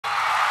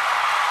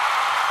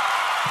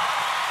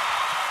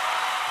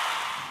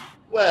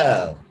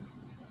Well,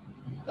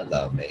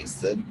 hello,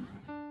 Mason.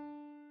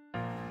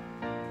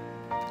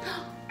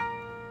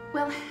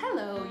 Well,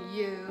 hello,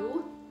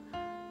 you.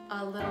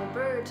 A little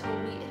bird told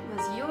me it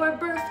was your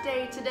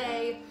birthday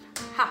today.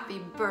 Happy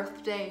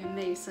birthday,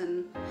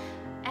 Mason.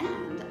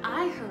 And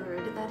I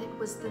heard that it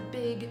was the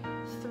big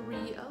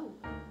 3-0.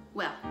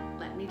 Well,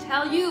 let me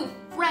tell you,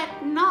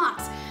 fret not,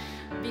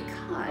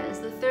 because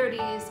the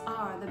 30s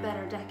are the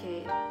better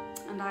decade.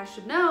 And I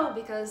should know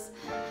because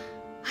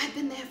I've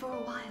been there for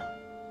a while.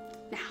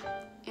 Now,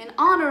 in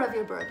honor of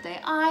your birthday,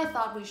 I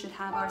thought we should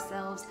have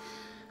ourselves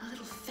a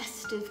little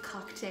festive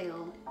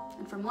cocktail.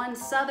 And from one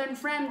southern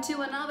friend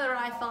to another,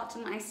 I thought to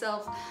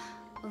myself,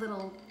 a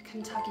little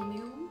Kentucky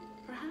Mule,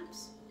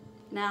 perhaps?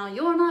 Now,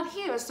 you're not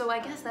here, so I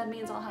guess that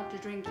means I'll have to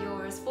drink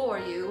yours for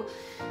you.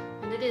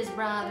 And it is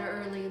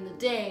rather early in the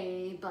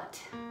day, but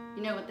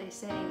you know what they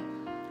say,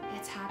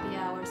 it's happy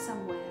hour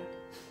somewhere.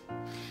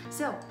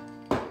 So,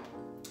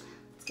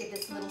 let's give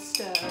this a little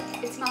stir.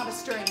 It's not a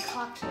stirring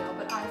cocktail,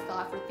 but I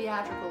thought for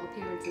theatrical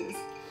appearances.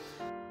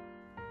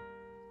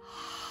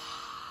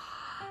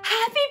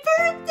 Happy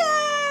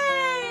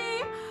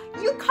birthday!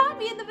 You caught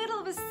me in the middle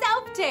of a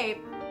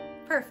self-tape.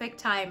 Perfect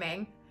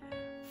timing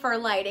for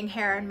lighting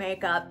hair and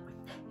makeup.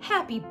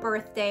 Happy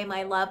birthday,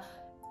 my love.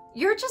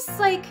 You're just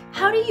like,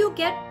 how do you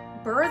get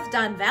birthed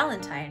on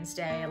Valentine's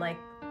Day? Like,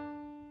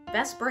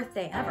 best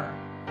birthday ever.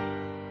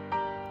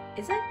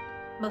 Is it?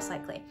 Most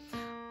likely.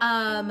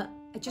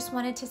 I just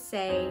wanted to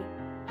say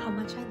how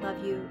much I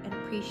love you and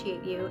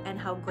appreciate you and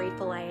how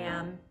grateful I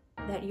am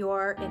that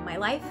you're in my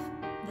life,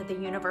 that the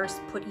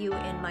universe put you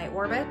in my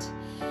orbit,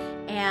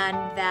 and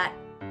that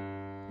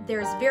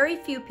there's very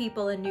few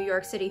people in New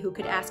York City who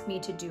could ask me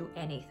to do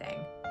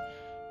anything,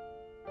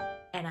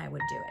 and I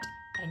would do it,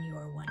 and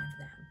you're one of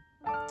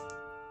them.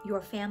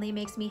 Your family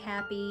makes me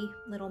happy,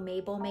 little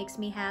Mabel makes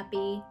me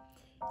happy,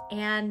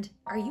 and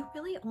are you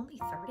really only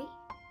 30,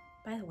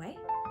 by the way?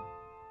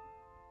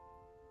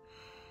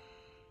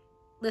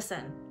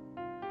 Listen,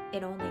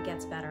 it only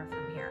gets better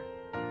from here.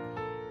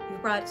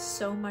 You've brought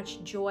so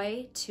much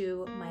joy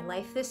to my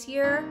life this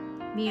year,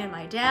 me and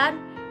my dad,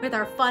 with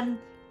our fun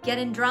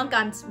getting drunk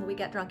on, well, we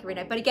get drunk every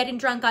night, but getting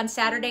drunk on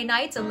Saturday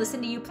nights and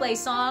listen to you play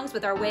songs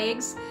with our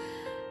wigs.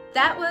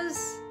 That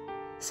was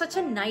such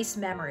a nice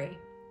memory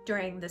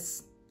during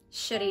this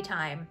shitty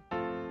time.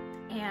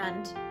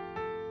 And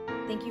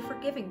thank you for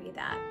giving me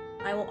that.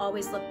 I will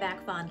always look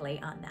back fondly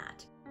on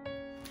that.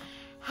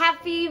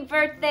 Happy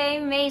birthday,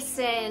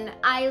 Mason.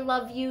 I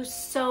love you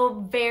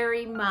so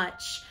very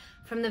much.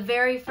 From the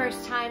very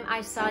first time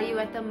I saw you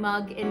at the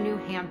Mug in New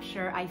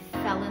Hampshire, I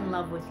fell in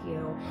love with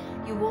you.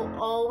 You will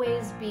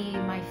always be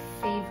my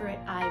favorite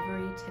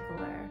ivory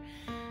tickler.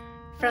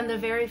 From the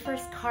very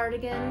first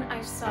cardigan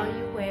I saw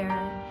you wear,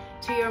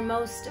 to your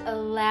most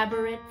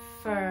elaborate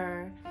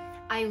fur,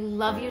 I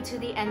love you to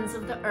the ends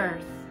of the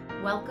earth.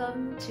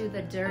 Welcome to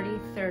the Dirty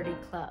 30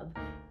 Club.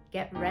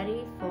 Get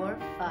ready for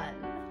fun.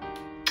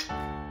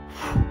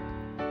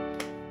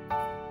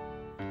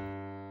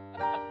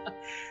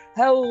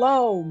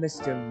 Hello,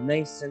 Mr.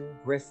 Mason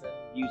Griffin,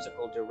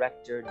 musical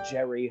director,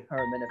 Jerry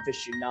Herman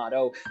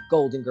aficionado,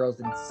 Golden Girls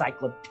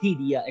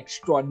encyclopedia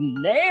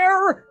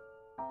extraordinaire.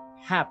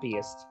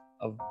 Happiest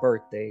of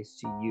birthdays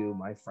to you,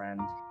 my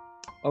friend.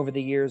 Over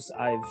the years,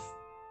 I've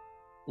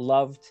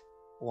loved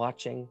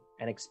watching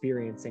and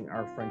experiencing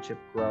our friendship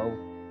grow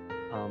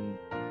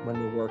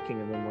when we're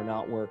working and when we're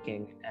not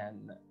working,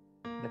 and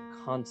the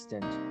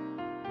constant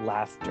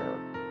laughter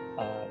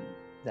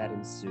that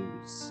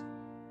ensues.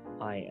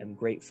 I am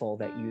grateful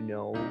that you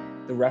know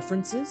the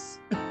references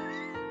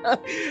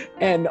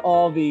and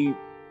all the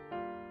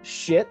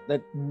shit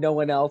that no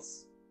one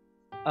else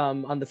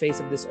on the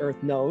face of this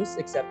earth knows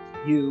except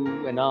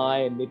you and I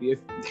and maybe a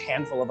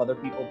handful of other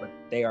people, but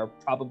they are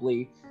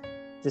probably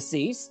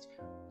deceased.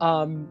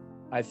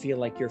 I feel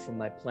like you're from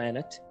my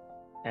planet,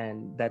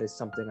 and that is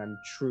something I'm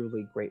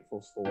truly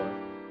grateful for.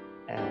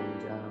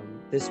 And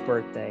this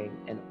birthday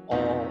and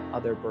all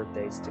other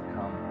birthdays to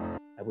come,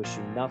 I wish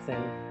you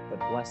nothing but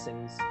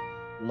blessings,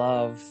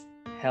 love,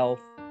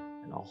 health,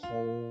 and a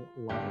whole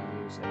lot of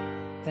music.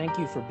 Thank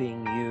you for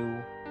being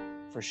you,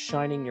 for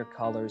shining your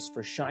colors,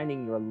 for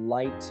shining your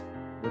light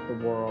with the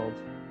world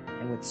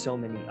and with so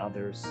many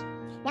others.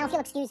 Now, if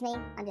you'll excuse me,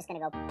 I'm just gonna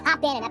go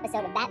pop in an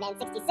episode of Batman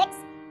 66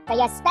 for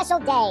your special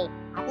day.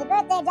 Happy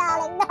birthday,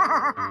 darling!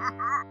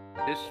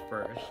 This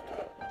first,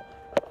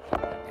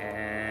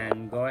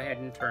 and go ahead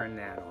and turn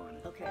that on.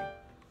 Okay.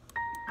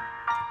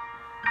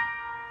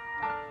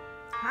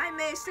 Hi,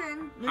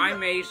 Mason. Hi,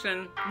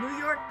 Mason. New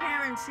York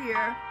parents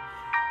here.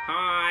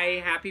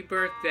 Hi, happy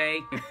birthday.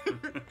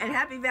 And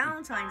happy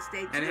Valentine's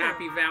Day, too. And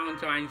happy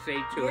Valentine's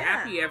Day, too. Yeah.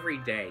 Happy every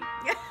day.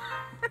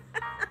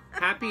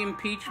 Happy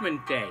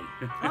Impeachment Day.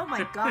 Oh,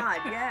 my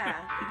God, yeah.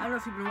 I don't know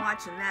if you've been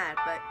watching that,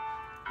 but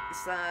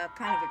it's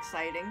kind of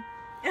exciting.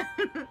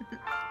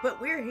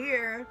 But we're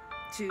here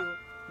to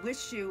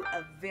wish you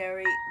a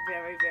very,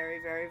 very, very,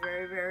 very,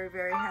 very, very,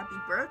 very happy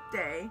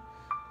birthday.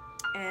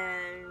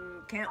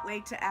 And can't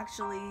wait to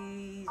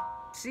actually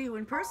see you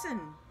in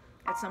person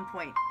at some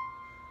point.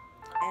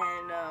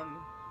 And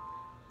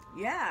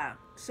Yeah.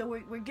 So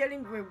we're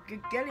getting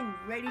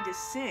ready to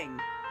sing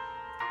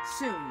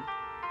soon.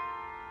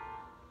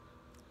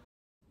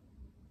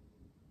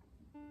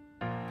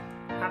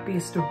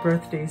 Happiest of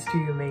birthdays to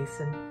you,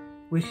 Mason.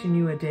 Wishing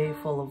you a day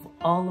full of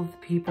all of the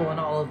people and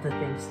all of the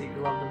things that you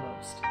love the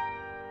most.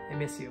 I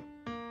miss you.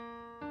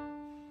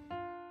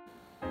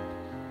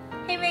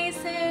 Hey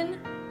Mason,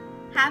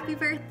 happy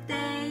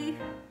birthday.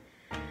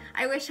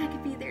 I wish I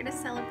could be there to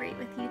celebrate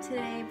with you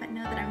today, but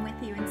know that I'm with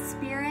you in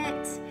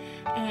spirit.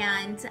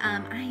 And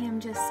I am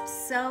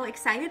just so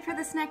excited for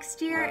this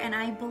next year, and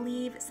I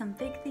believe some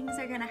big things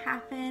are gonna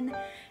happen.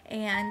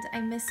 And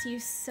I miss you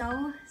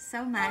so,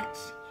 so much.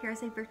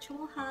 Here's a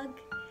virtual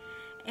hug.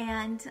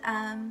 And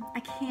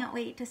I can't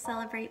wait to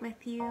celebrate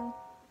with you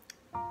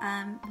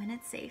when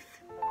it's safe.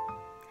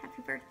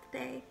 Happy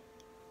birthday.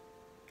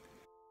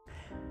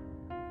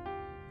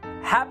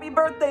 Happy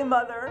birthday,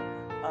 Mother!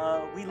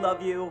 We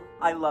love you.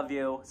 I love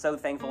you. So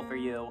thankful for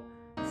you.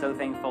 So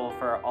thankful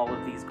for all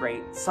of these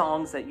great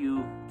songs that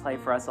you play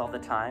for us all the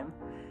time.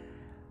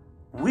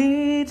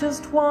 We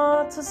just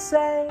want to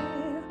say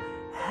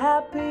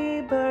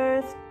happy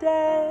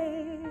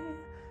birthday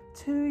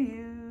to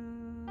you.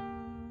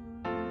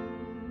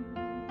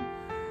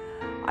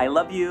 I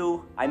love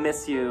you. I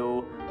miss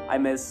you. I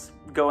miss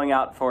going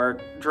out for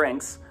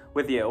drinks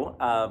with you.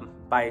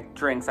 By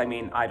drinks, I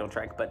mean I don't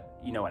drink, but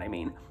you know what I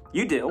mean.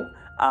 You do.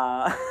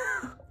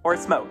 Or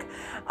smoke.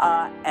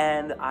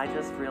 And I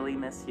just really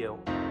miss you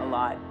a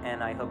lot,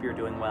 and I hope you're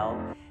doing well.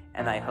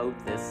 And I hope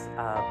this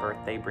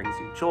birthday brings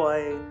you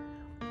joy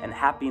and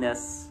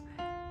happiness,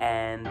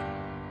 and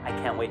I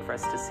can't wait for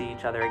us to see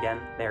each other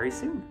again very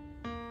soon.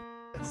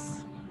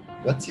 Yes.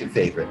 What's your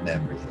favorite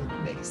memory of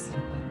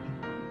Mason?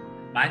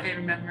 My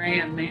favorite memory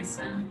of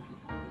Mason?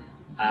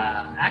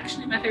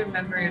 Actually, my favorite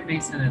memory of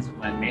Mason is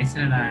when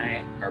Mason and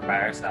I are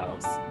by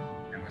ourselves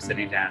and we're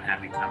sitting down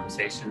having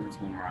conversations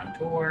when we're on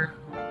tour,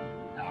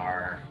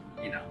 or,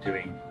 you know,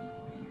 doing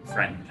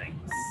friend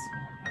things.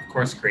 Of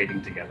course,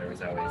 creating together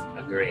is always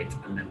a great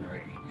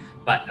memory,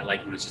 but I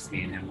like when it's just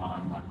me and him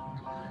one-on-one,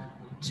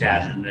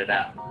 chatting it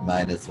up.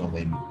 Mine is when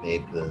we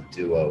made the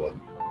duo of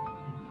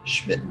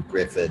Schmidt and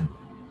Griffin,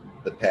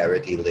 the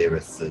parody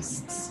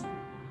lyricists.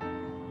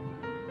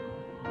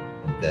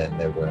 And then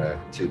there were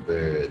Two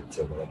Birds,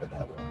 or whatever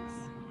that was.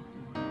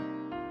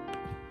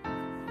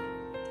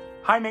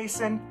 Hi,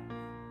 Mason.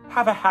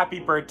 Have a happy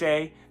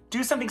birthday.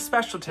 Do something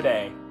special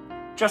today.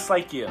 Just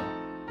like you.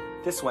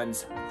 This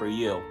one's for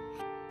you.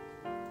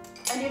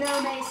 And you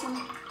know, Mason,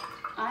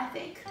 I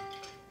think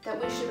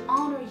that we should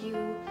honor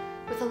you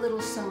with a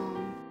little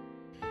song.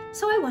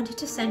 So I wanted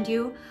to send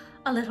you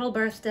a little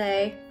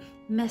birthday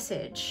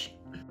message.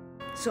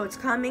 So it's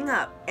coming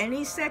up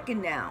any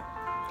second now,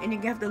 and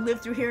you're gonna have to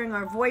live through hearing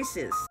our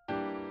voices.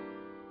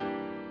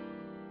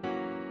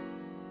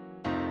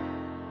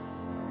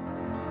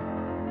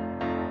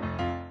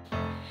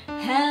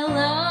 Hello,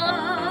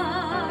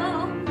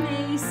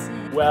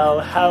 Mason. Well,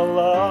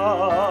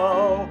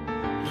 hello,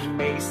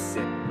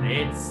 Mason.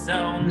 It's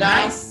so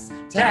nice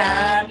to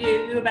have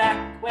you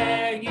back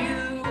where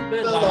you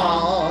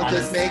belong.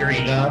 Just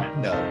making up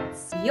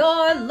notes.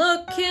 You're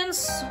looking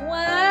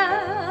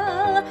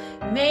swell,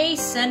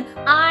 Mason.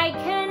 I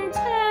can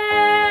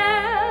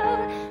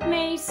tell,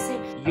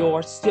 Mason.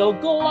 You're still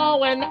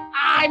glowing,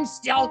 I'm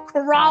still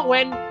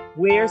crowing,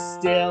 we're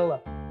still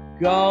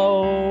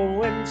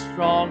going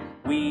strong.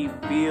 We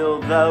feel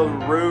the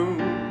room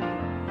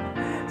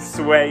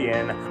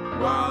swaying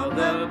While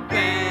the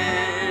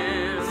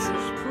band's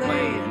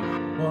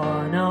playing.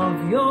 One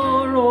of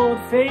your old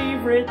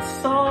favorite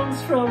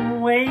songs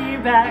from way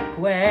back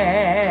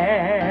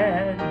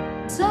when.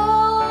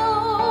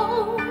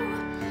 So,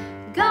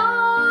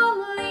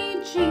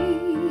 golly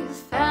gee,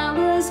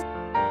 fellas,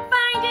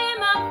 Find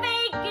him a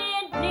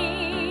vacant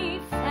knee,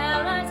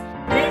 fellas.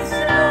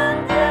 Mason will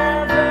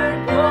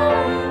never go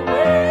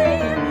away.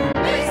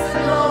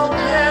 Mason will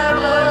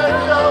never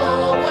go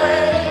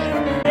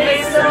away.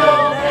 Mason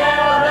will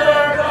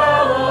never go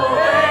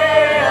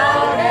away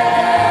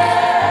again.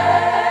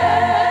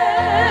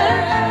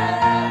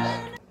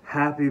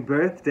 Happy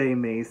birthday,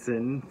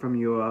 Mason, from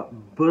your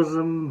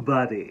bosom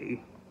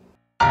buddy.